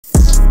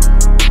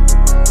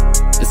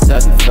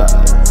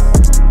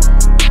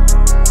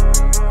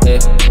Hey.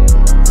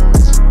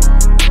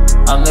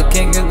 I'm the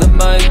king of the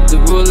mic, the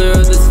ruler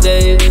of the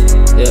stage.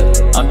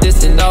 Yeah, I'm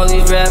dissing all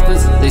these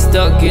rappers, they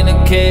stuck in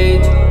a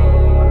cage.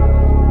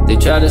 They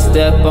try to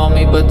step on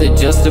me, but they're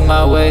just in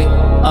my way.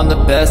 I'm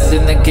the best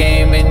in the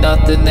game, ain't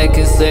nothing they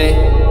can say.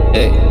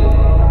 Hey.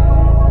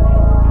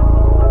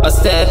 I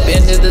step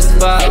into the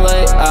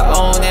spotlight, I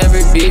own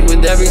every beat.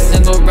 With every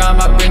single rhyme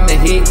I bring the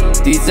heat.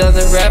 These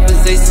other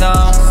rappers, they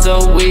sound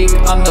so weak.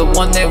 I'm the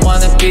one they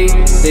wanna be,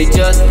 they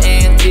just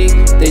antique.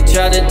 They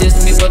try to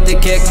diss me but they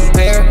can't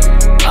compare.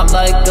 I'm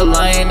like a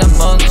lion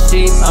among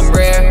sheep, I'm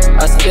rare.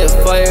 I spit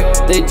fire,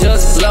 they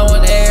just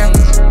blowing air.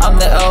 I'm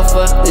the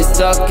alpha, they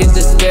stuck in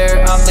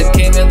despair. I'm the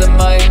king of the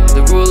mic,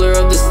 the ruler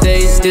of the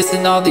stage.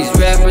 Dissing all these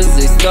rappers,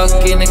 they stuck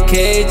in a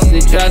cage. They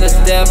try to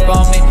step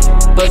on me,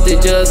 but they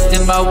just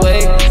in my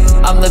way.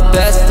 I'm the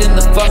best in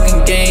the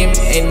fucking game,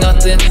 ain't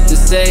nothing to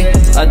say.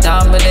 I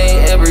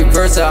dominate every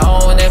verse, I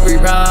own every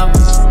rhyme.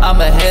 I'm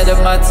ahead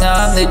of my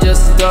time, they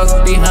just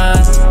stuck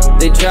behind.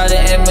 They try to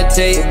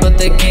imitate, but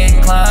they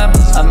can't climb.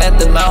 I'm at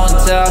the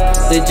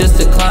mountaintop, they just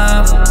a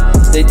climb.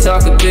 They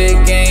talk a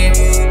big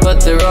game,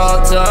 but they're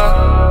all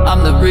talk.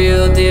 I'm the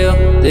real deal,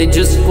 they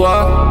just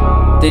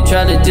squawk. They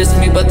try to diss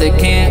me, but they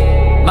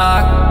can't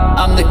mock.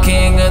 I'm the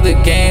king of the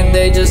game,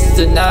 they just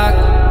a knock.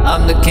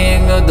 I'm the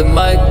king of the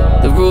mic,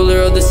 the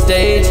ruler of the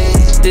stage.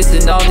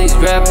 Dissing all these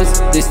rappers,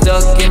 they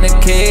stuck in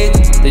a cage.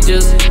 They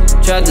just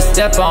tried to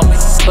step on me,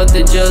 but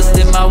they're just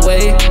in my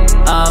way.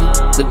 I'm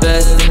the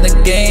best in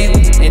the game,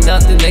 ain't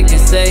nothing they can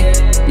say.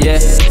 Yeah,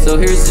 so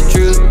here's the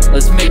truth,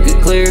 let's make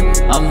it clear.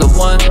 I'm the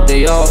one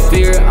they all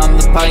fear, I'm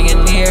the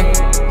pioneer.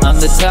 I'm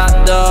the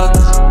top dog,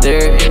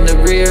 they're in the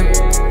rear.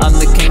 I'm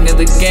the king of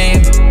the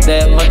game,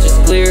 that much is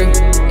clear.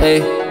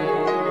 Hey,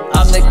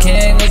 I'm the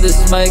king of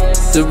this mic,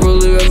 the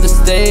ruler of the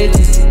stage.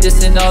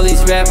 Dissing all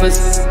these rappers,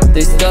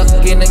 they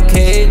stuck in a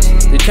cage.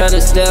 They try to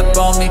step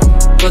on me,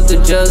 but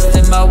they're just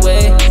in my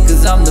way.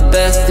 Cause I'm the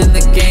best in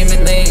the game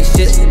and they ain't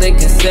shit they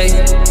can say.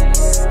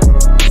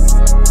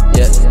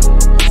 Yeah,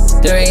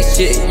 there ain't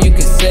shit you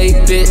can say,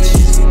 bitch.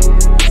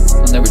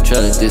 Don't never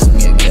try to diss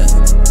me again.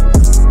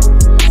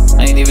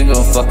 I ain't even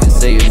gonna fucking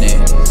say your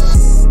name.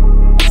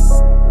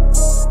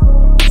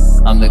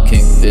 I'm the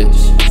king, bitch.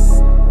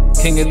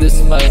 King of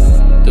this mic,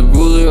 the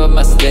ruler of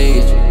my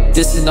stage.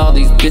 Dissing all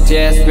these bitch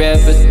ass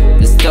rappers,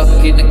 they're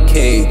stuck in a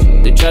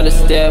cage. They try to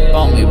step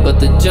on me, but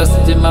they're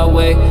just in my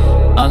way.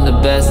 I'm the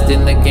best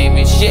in the game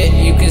and shit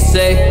you can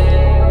say.